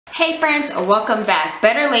Hey friends, welcome back.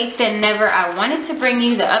 Better late than never. I wanted to bring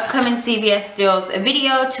you the upcoming CVS deals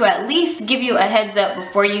video to at least give you a heads up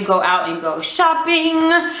before you go out and go shopping,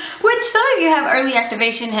 which some of you have early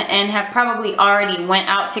activation and have probably already went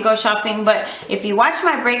out to go shopping. But if you watched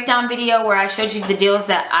my breakdown video where I showed you the deals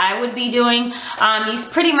that I would be doing, you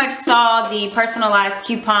pretty much saw the personalized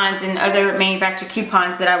coupons and other manufacturer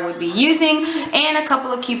coupons that I would be using, and a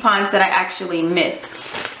couple of coupons that I actually missed.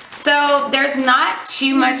 So there's not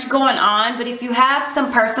too much going on, but if you have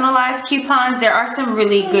some personalized coupons, there are some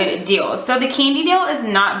really good deals. So the candy deal is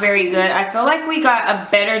not very good. I feel like we got a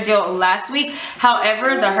better deal last week.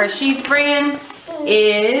 However, the Hershey's brand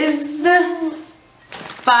is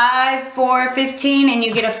 5 for $15, and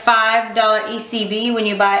you get a $5 ECB when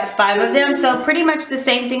you buy 5 of them. So pretty much the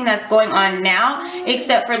same thing that's going on now,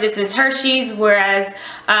 except for this is Hershey's, whereas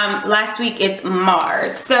last week it's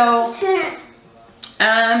Mars. So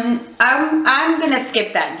I'm gonna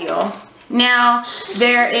skip that deal. Now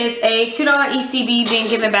there is a $2 ECB being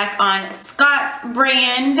given back on Scott's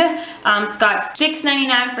brand. Scott's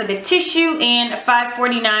 $6.99 for the tissue and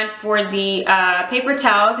 $5.49 for the paper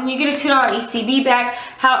towels, and you get a $2 ECB back.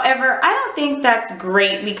 However, I don't think that's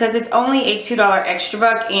great because it's only a $2 extra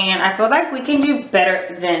buck, and I feel like we can do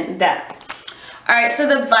better than that. Alright, so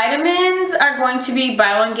the vitamins are going to be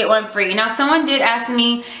buy one get one free. Now someone did ask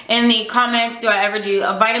me in the comments, do I ever do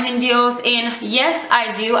vitamin deals? And yes,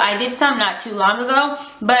 I do. I did some not too long ago,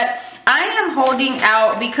 but I am holding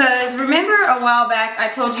out because remember a while back I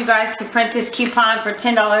told you guys to print this coupon for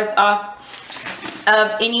 $10 off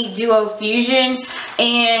of any Duo Fusion,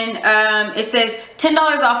 and it says $10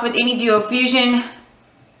 off with any Duo Fusion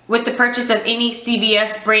with the purchase of any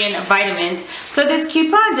CVS brand vitamins. So this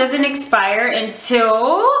coupon doesn't expire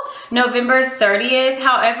until November 30th.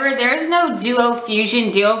 However, there's no Duo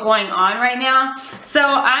Fusion deal going on right now. So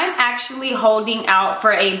I'm actually holding out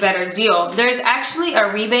for a better deal. There's actually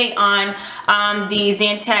a rebate on the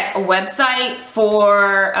Zantac website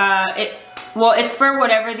for well, it's for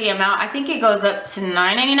whatever the amount. I think it goes up to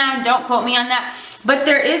 $9.99. Don't quote me on that. But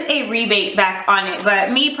there is a rebate back on it.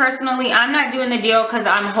 But me personally, I'm not doing the deal because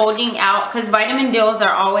I'm holding out, because vitamin deals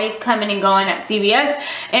are always coming and going at CVS,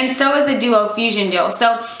 and so is a Duo Fusion deal.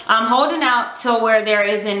 So I'm holding out till where there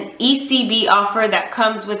is an ECB offer that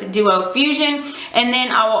comes with Duo Fusion, and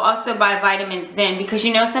then I will also buy vitamins then, because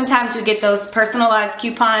you know sometimes we get those personalized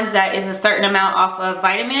coupons that is a certain amount off of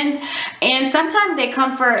vitamins, and sometimes they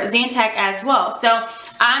come for Zantac as well. So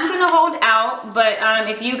I'm gonna hold out, but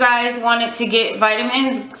if you guys wanted to get vitamins,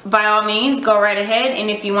 by all means, go right ahead.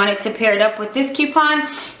 And if you wanted to pair it up with this coupon,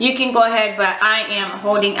 you can go ahead, but I am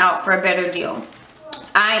holding out for a better deal.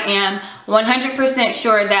 I am 100%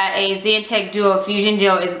 sure that a Zantac Duo Fusion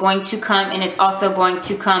deal is going to come, and it's also going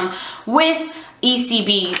to come with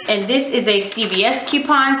ECBs, and this is a CVS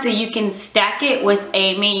coupon, so you can stack it with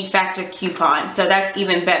a manufacturer coupon, so that's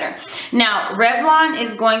even better. Now Revlon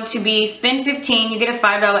is going to be spend $15, you get a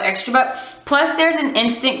 $5 extra buck, plus there's an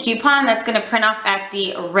instant coupon that's going to print off at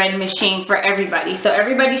the red machine for everybody, so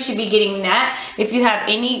everybody should be getting that. If you have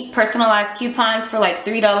any personalized coupons for like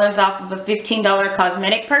 $3 off of a $15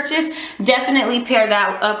 cosmetic purchase, definitely pair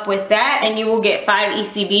that up with that, and you will get 5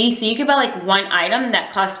 ECBs, so you could buy like one item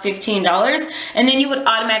that costs $15, and then you would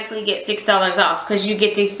automatically get $6 off because you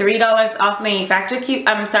get the $3 off manufacturer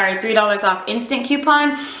 $3 off instant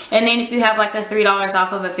coupon, and then if you have like a $3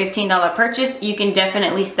 off of a $15 purchase, you can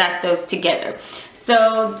definitely stack those together.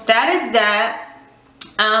 So that is that.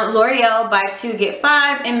 L'Oreal buy 2 get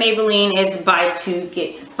 5, and Maybelline is buy 2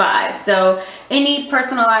 get 5. So any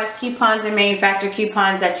personalized coupons or manufacturer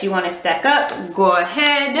coupons that you want to stack up, go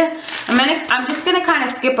ahead. I'm just gonna kind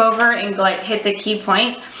of skip over and like hit the key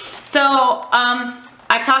points. So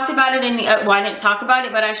I talked about it in the well, I didn't talk about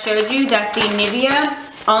it, but I showed you that the Nivea,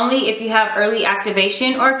 only if you have early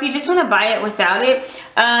activation, or if you just want to buy it without it,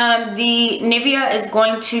 the Nivea is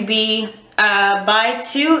going to be buy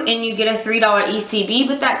 2 and you get a $3 ECB,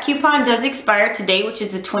 but that coupon does expire today, which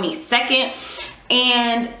is the 22nd.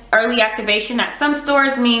 And early activation at some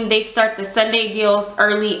stores mean they start the Sunday deals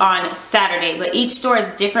early on Saturday, but each store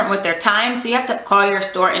is different with their time, so you have to call your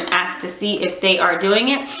store and ask to see if they are doing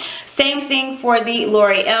it. Same thing for the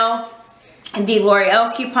L'Oreal. The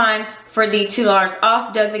L'Oreal coupon for the $2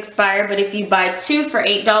 off does expire, but if you buy 2 for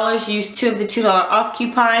 $8, use 2 of the $2 off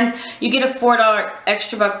coupons, you get a $4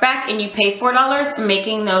 extra buck back, and you pay $4,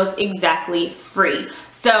 making those exactly free.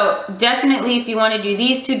 So definitely, if you want to do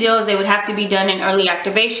these 2 deals, they would have to be done in early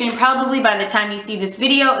activation. Probably by the time you see this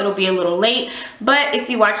video, it'll be a little late, but if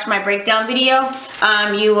you watched my breakdown video,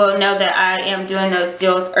 you will know that I am doing those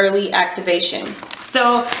deals early activation.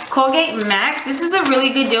 So Colgate Max, this is a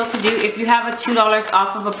really good deal to do if you have a $2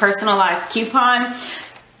 off of a personalized coupon.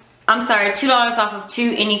 I'm sorry, $2 off of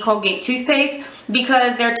any Colgate toothpaste,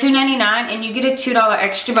 because they're $2.99 and you get a $2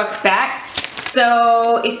 extra buck back.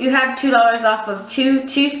 So if you have $2 off of 2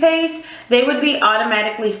 toothpaste, they would be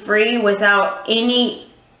automatically free without any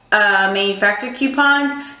manufacturer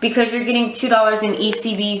coupons, because you're getting $2 in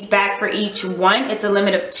ECBs back for each one. It's a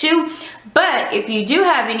limit of 2. But if you do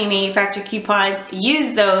have any manufacturer coupons,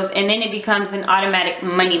 use those and then it becomes an automatic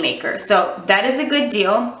money maker. So that is a good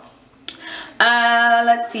deal.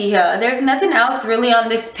 Let's see here. There's nothing else really on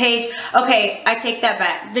this page. Okay, I take that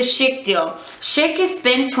back. The Schick deal. Schick is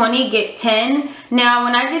spend 20, get 10. Now,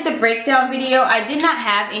 when I did the breakdown video, I did not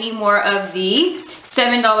have any more of the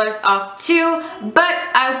 $7 off 2, but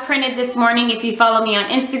I printed this morning. If you follow me on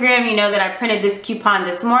Instagram, you know that I printed this coupon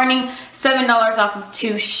this morning. $7 off of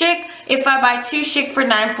 2 Schick. If I buy 2 Schick for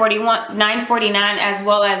 $9.49 as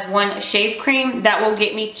well as 1 shave cream, that will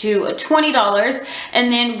get me to $20.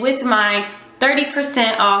 And then with my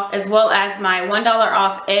 30% off as well as my $1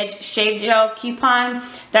 off Edge Shave Gel coupon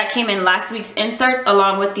that came in last week's inserts,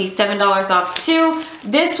 along with the $7 off 2,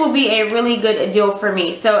 this will be a really good deal for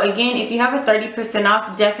me. So again, if you have a 30%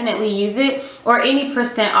 off, definitely use it, or any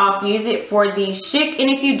percent off, use it for the Schick. And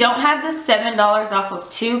if you don't have the $7 off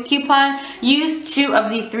of 2 coupon, use 2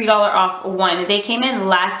 of the $3 off 1. They came in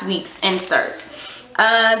last week's inserts.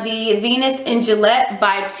 The Venus and Gillette,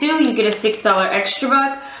 buy 2, you get a $6 extra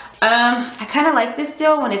buck. I kind of like this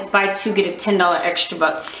deal when it's buy 2 get a $10 extra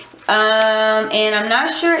buck. And I'm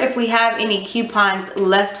not sure if we have any coupons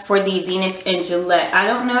left for the Venus and Gillette. I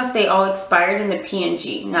don't know if they all expired in the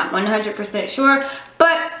P&G. Not 100% sure,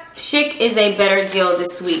 but Schick is a better deal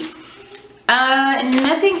this week.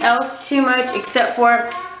 Nothing else too much except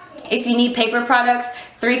for if you need paper products,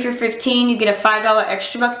 3 for $15, you get a $5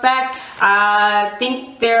 extra buck back. I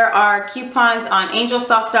think there are coupons on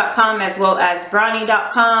angelsoft.com as well as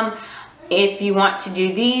brownie.com if you want to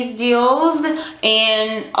do these deals.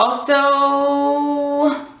 And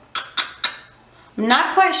also, I'm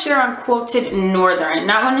not quite sure on Quilted Northern,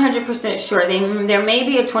 not 100% sure. There may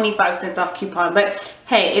be a 25 cents off coupon, but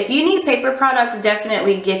hey, if you need paper products,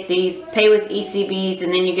 definitely get these. Pay with ECBs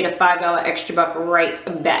and then you get a $5 extra buck right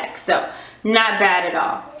back. So not bad at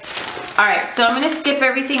all. Alright, so I'm going to skip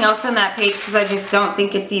everything else on that page because I just don't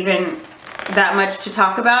think it's even that much to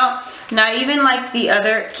talk about. Not even like the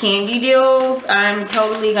other candy deals. I'm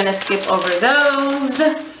totally going to skip over those.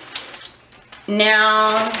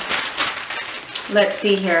 Now, let's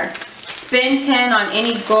see here. Spend 10 on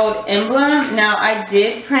any gold emblem. Now, I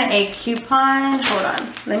did print a coupon. Hold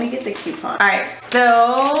on. Let me get the coupon. Alright,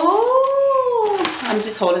 so I'm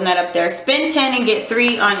just holding that up there. Spend 10 and get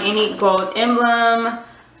 3 on any gold emblem.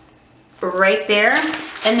 Right there.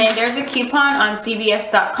 And then there's a coupon on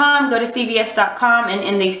CVS.com. Go to CVS.com and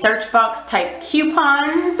in the search box type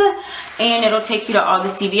coupons and it'll take you to all the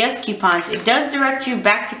CVS coupons. It does direct you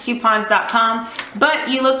back to coupons.com, but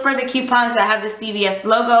you look for the coupons that have the CVS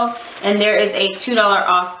logo and there is a $2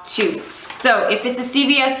 off too. So if it's a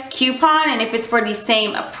CVS coupon and if it's for the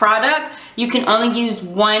same product, you can only use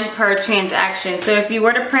 1 per transaction. So if you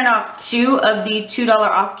were to print off 2 of the $2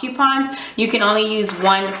 off coupons, you can only use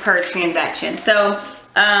 1 per transaction. So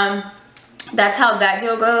that's how that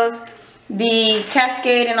deal goes. The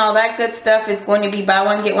Cascade and all that good stuff is going to be buy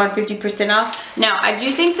 1 get 1 50% off. Now I do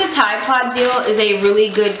think the Tide Pod deal is a really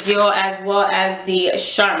good deal, as well as the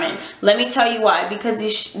Charmin. Let me tell you why. Because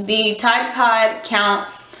the Tide Pod count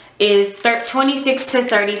is 26 to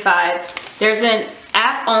 35. There's an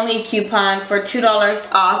app only coupon for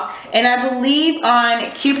 $2 off, and I believe on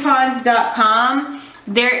coupons.com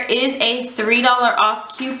there is a $3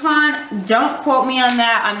 off coupon. Don't quote me on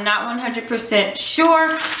that. I'm not 100% sure,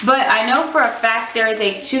 but I know for a fact there is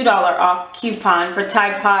a $2 off coupon for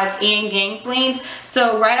Tide Pods and Gang Fleens.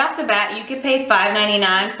 So right off the bat, you could pay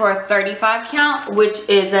 $5.99 for a 35 count, which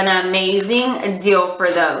is an amazing deal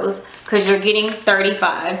for those because you're getting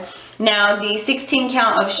 35. Now the 16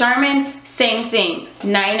 count of Charmin, same thing,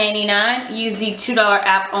 $9.99. Use the $2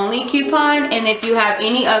 app only coupon, and if you have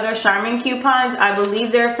any other Charmin coupons, I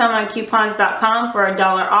believe there's some on coupons.com for $1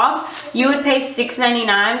 off. You would pay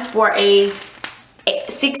 $6.99 for a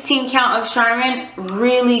 16 count of Charmin.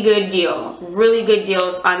 Really good deal. Really good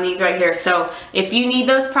deals on these right here. So if you need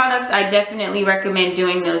those products, I definitely recommend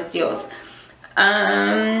doing those deals.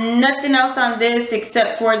 Nothing else on this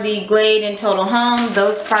except for the Glade and Total Home.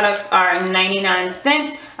 Those products are 99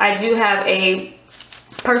 cents. I do have a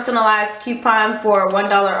personalized coupon for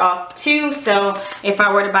 $1 off too. So if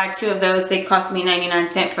I were to buy 2 of those, they cost me 99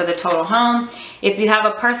 cents for the Total Home. If you have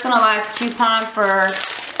a personalized coupon for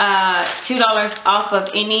 $2 off of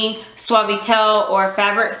any Suavitel or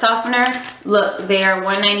fabric softener. Look, they are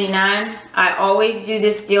 $1.99. I always do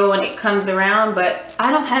this deal when it comes around, but I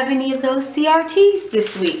don't have any of those CRTs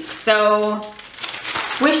this week. So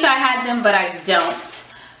wish I had them, but I don't.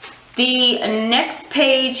 The next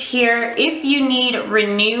page here, if you need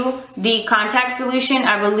Renew the contact solution,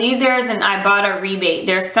 I believe there is an Ibotta rebate.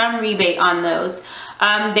 There's some rebate on those.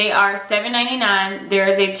 They are $7.99. There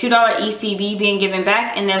is a $2 ECB being given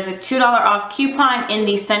back, and there's a $2 off coupon in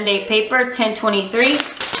the Sunday paper, 10/23,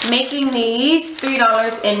 making these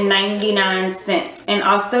 $3.99. And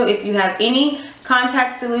also, if you have any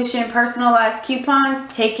contact solution personalized coupons,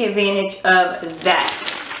 take advantage of that.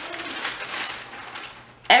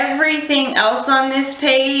 Everything else on this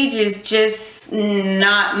page is just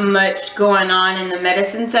not much going on in the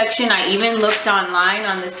medicine section. I even looked online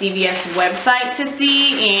on the CVS website to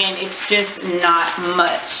see, and it's just not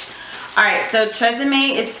much. All right, so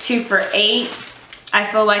Tresemme is 2 for $8. I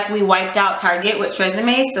feel like we wiped out Target with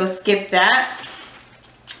Tresemme, so skip that.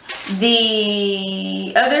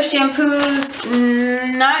 The other shampoos,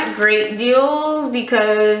 not great deals,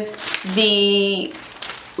 because the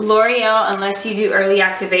L'Oreal, unless you do early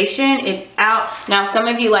activation, it's out. Now, some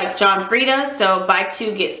of you like John Frieda, so buy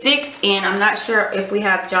 2 get 6, and I'm not sure if we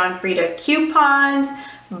have John Frieda coupons,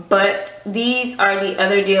 but these are the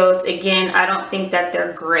other deals. Again, I don't think that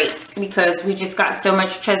they're great because we just got so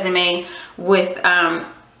much Tresemme with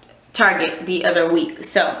Target the other week.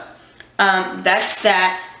 So that's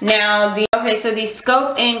that. Now, so the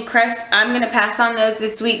Scope and Crest, I'm going to pass on those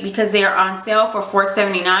this week because they are on sale for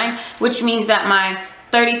 $4.79, which means that my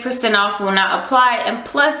 30% off will not apply, and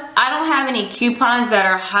plus I don't have any coupons that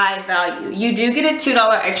are high value. You do get a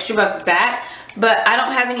 $2 extra buck back, but I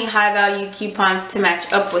don't have any high value coupons to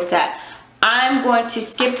match up with that. I'm going to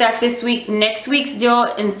skip that this week. Next week's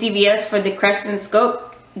deal in CVS for the Crest and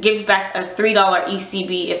Scope gives back a $3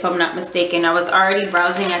 ECB if I'm not mistaken. I was already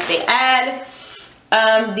browsing at the ad.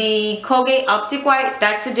 The Colgate Optic White,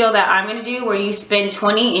 that's the deal that I'm going to do where you spend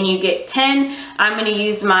 20 and you get 10. I'm going to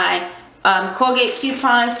use my Colgate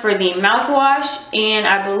coupons for the mouthwash, and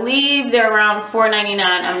I believe they're around $4.99.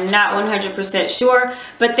 I'm not 100% sure,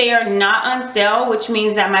 but they are not on sale, which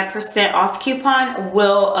means that my % off coupon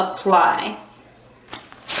will apply.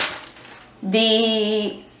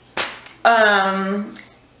 The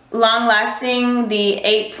long lasting, the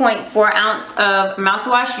 8.4 ounce of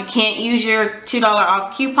mouthwash, you can't use your $2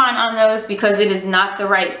 off coupon on those because it is not the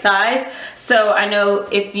right size. So I know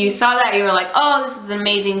if you saw that, you were like, oh, this is an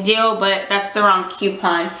amazing deal, but that's the wrong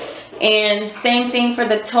coupon. And same thing for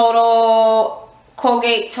the Total,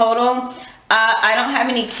 Colgate Total. I don't have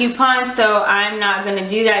any coupons, so I'm not going to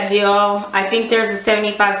do that deal. I think there's a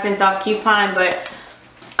 75 cents off coupon, but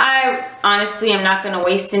I honestly am not going to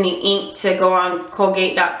waste any ink to go on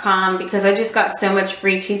Colgate.com because I just got so much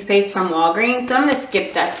free toothpaste from Walgreens, so I'm going to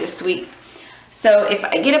skip that this week. So if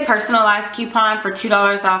I get a personalized coupon for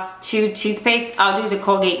 $2 off 2 toothpaste, I'll do the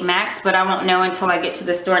Colgate Max, but I won't know until I get to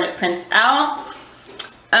the store and it prints out.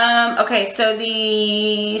 Okay, so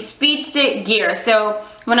the Speed Stick gear. So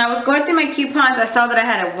when I was going through my coupons, I saw that I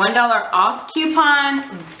had a $1 off coupon,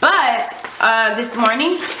 but this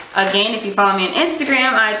morning, again, if you follow me on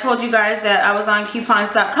Instagram, I told you guys that I was on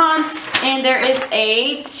coupons.com, and there is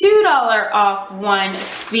a $2 off 1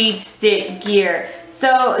 Speed Stick gear.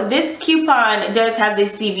 So this coupon does have the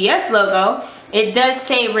CVS logo. It does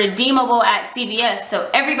say redeemable at CVS, so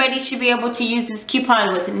everybody should be able to use this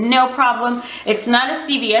coupon with no problem. It's not a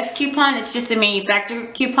CVS coupon, it's just a manufacturer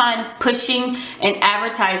coupon pushing and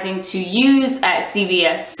advertising to use at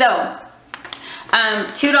CVS. So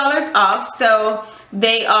 $2 off, so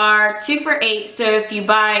they are 2 for $8. So if you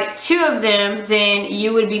buy 2 of them, then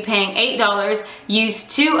you would be paying $8. Use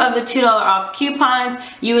 2 of the $2 off coupons,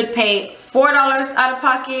 you would pay $4 out of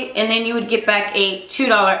pocket, and then you would get back a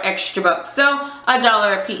 $2 extra buck, so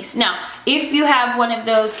 $1 a piece. Now, if you have one of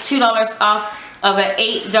those $2 off of an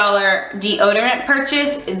 $8 deodorant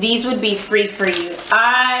purchase, these would be free for you.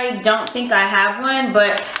 I don't think I have one,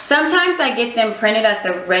 but sometimes I get them printed at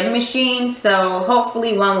the red machine, so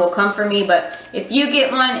hopefully one will come for me. But if you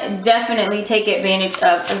get one, definitely take advantage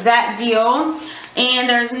of that deal. And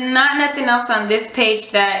there's nothing else on this page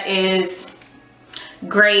that is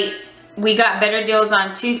great. We got better deals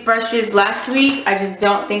on toothbrushes last week. I just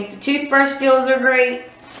don't think the toothbrush deals are great.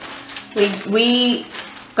 We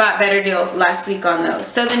got better deals last week on those.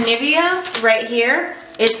 So the Nivea right here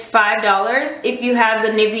it's $5. If you have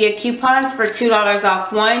the Nivea coupons for $2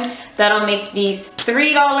 off one, that'll make these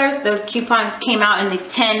 $3. Those coupons came out in the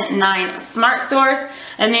 10-9 smart stores.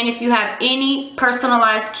 And then if you have any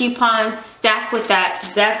personalized coupons stacked with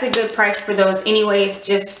that, that's a good price for those anyways,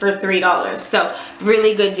 just for $3. So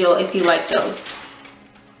really good deal if you like those.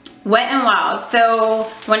 Wet n Wild. So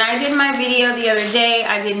when I did my video the other day,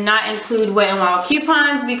 I did not include Wet n Wild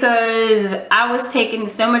coupons because I was taking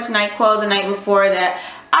so much NyQuil the night before that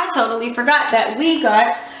I totally forgot that we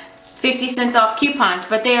got 50 cents off coupons,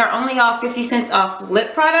 but they are only all 50 cents off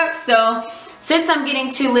lip products. So since I'm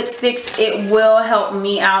getting 2 lipsticks, it will help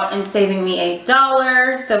me out in saving me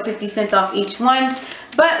 $1, so 50 cents off each one.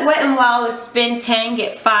 But Wet n Wild is spend 10,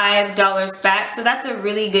 get $5 back. So that's a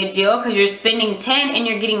really good deal because you're spending 10 and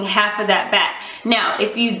you're getting half of that back. Now,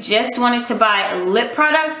 if you just wanted to buy lip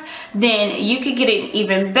products, then you could get an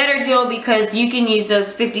even better deal because you can use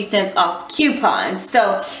those 50 cents off coupons.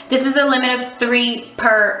 So this is a limit of 3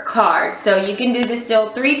 per card. So you can do this deal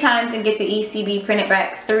 3 times and get the ECB printed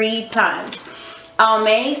back 3 times.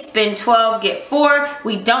 Almay, spend 12, get 4.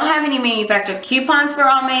 We don't have any manufacturer coupons for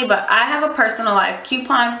Almay, but I have a personalized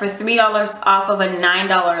coupon for $3 off of a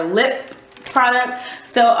 $9 lip product.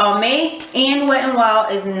 So Almay and Wet n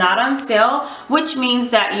Wild is not on sale, which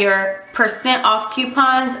means that your % off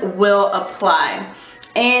coupons will apply.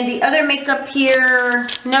 And the other makeup here,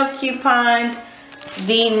 no coupons.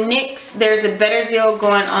 The NYX, there's a better deal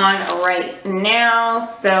going on right now.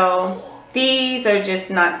 So these are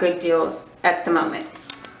just not good deals at the moment.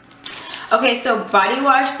 Okay, so body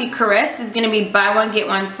wash, the Caress is going to be buy one get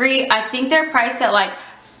one free. I think they're priced at like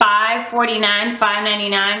 $5.49,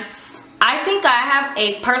 $5.99. I think I have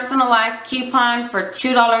a personalized coupon for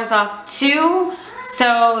 $2 off 2,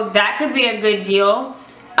 so that could be a good deal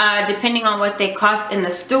depending on what they cost in the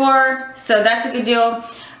store. So that's a good deal.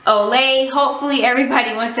 Olay, hopefully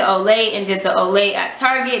everybody went to Olay and did the Olay at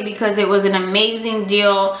Target because it was an amazing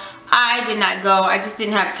deal. I did not go. I just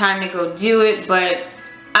didn't have time to go do it, but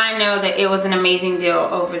I know that it was an amazing deal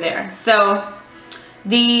over there. So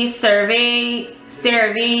the CeraVe,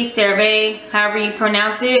 however you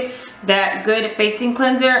pronounce it, that good facing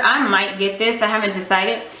cleanser, I might get this. I haven't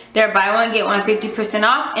decided. They're buy one get one 50%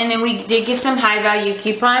 off, and then we did get some high value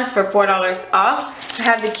coupons for $4 off. I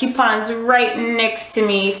have the coupons right next to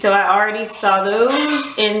me, so I already saw those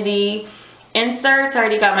in the inserts. I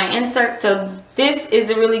already got my inserts, so this is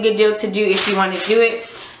a really good deal to do if you want to do it.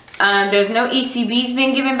 There's no ECBs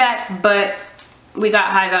being given back, but we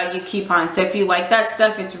got high value coupons, so if you like that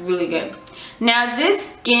stuff, it's really good. Now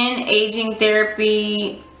this skin aging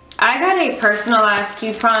therapy, I got a personalized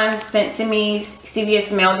coupon sent to me.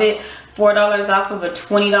 CVS mailed it, $4 off of a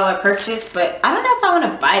 $20 purchase, but I don't know if I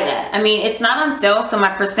want to buy that. I mean, it's not on sale, so my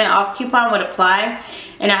 % off coupon would apply,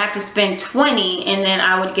 and I have to spend $20, and then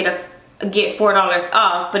I would get $4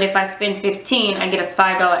 off. But if I spend $15, I get a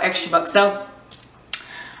 $5 extra buck. So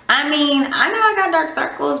I mean, I know I got dark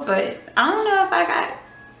circles, but I don't know if I got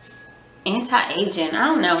anti-aging. I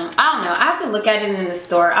don't know. I have to look at it in the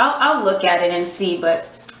store. I'll look at it and see, but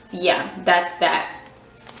yeah, that's that.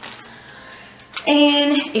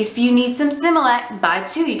 And if you need some Similac, buy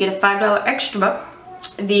 2, you get a $5 extra buck.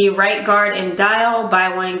 The Right Guard and Dial, buy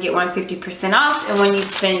one get one 50% off, and when you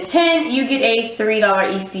spend 10, you get a $3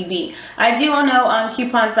 ECB. I do know on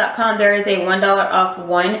coupons.com there is a $1 off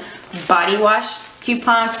 1 body wash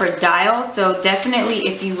coupon for Dial, so definitely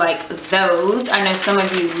if you like those. I know some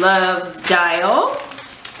of you love Dial.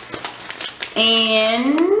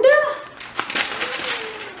 And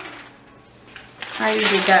I already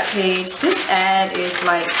did that page. This ad is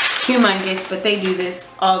like humongous, but they do this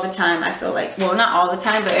all the time, I feel like. Well, not all the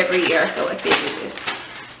time, but every year I feel like they do this.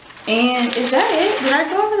 And is that it? Did I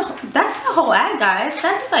go over the whole? That's the whole ad, guys.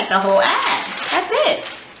 That's like the whole ad. That's it.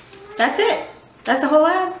 That's it. That's the whole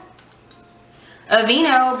ad.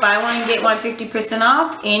 Aveeno, buy one get one 50%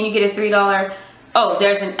 off, and you get a $3. Oh,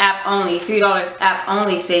 there's an app only, $3 app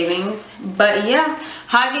only savings. But yeah,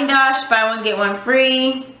 Haagen-Dazs, buy one get one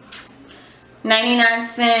free.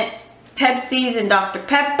 99-cent Pepsis and Dr.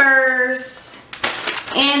 Peppers,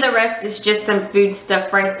 and the rest is just some food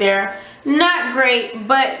stuff right there. Not great,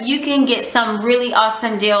 but you can get some really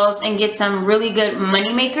awesome deals and get some really good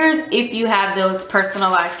money makers if you have those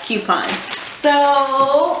personalized coupons.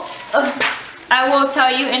 So I will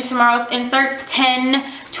tell you in tomorrow's inserts,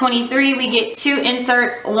 10/23, we get 2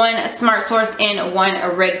 inserts, 1 Smart Source and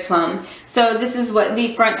 1 Red Plum. So this is what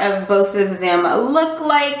the front of both of them look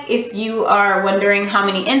like if you are wondering how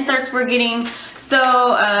many inserts we're getting.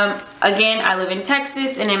 So again, I live in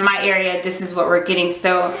Texas, and in my area this is what we're getting.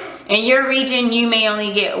 So in your region you may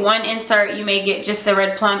only get one insert. You may get just the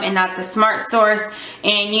red plum and not the Smart Source,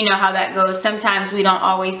 and you know how that goes. Sometimes we don't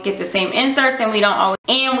always get the same inserts, and we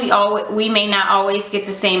may not always get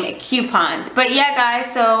the same coupons. But yeah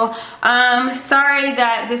guys, so sorry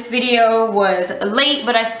that this video was late,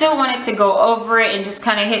 but I still wanted to go over it and just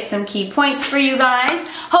kind of hit some key points for you guys.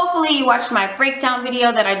 Hopefully you watched my breakdown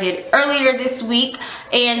video that I did earlier this week,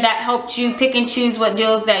 and that helped you pick and choose what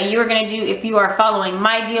deals that you're going to do if you are following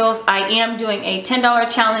my deals. I am doing a $10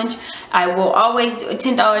 challenge. I will always do a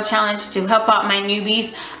 $10 challenge to help out my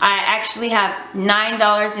newbies. I actually have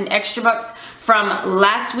 $9 in extra bucks from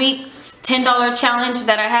last week's $10 challenge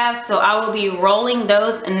that I have, so I will be rolling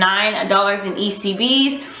those $9 in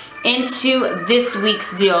ECBs into this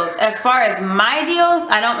week's deals. As far as my deals,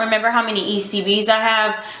 I don't remember how many ECBs I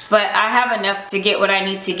have, but I have enough to get what I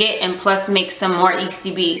need to get and plus make some more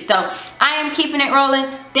ECBs. So I am keeping it rolling.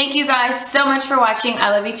 Thank you guys so much for watching.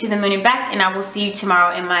 I love you to the moon and back, and I will see you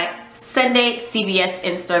tomorrow in my Sunday CVS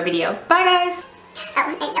in-store video. Bye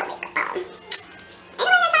guys.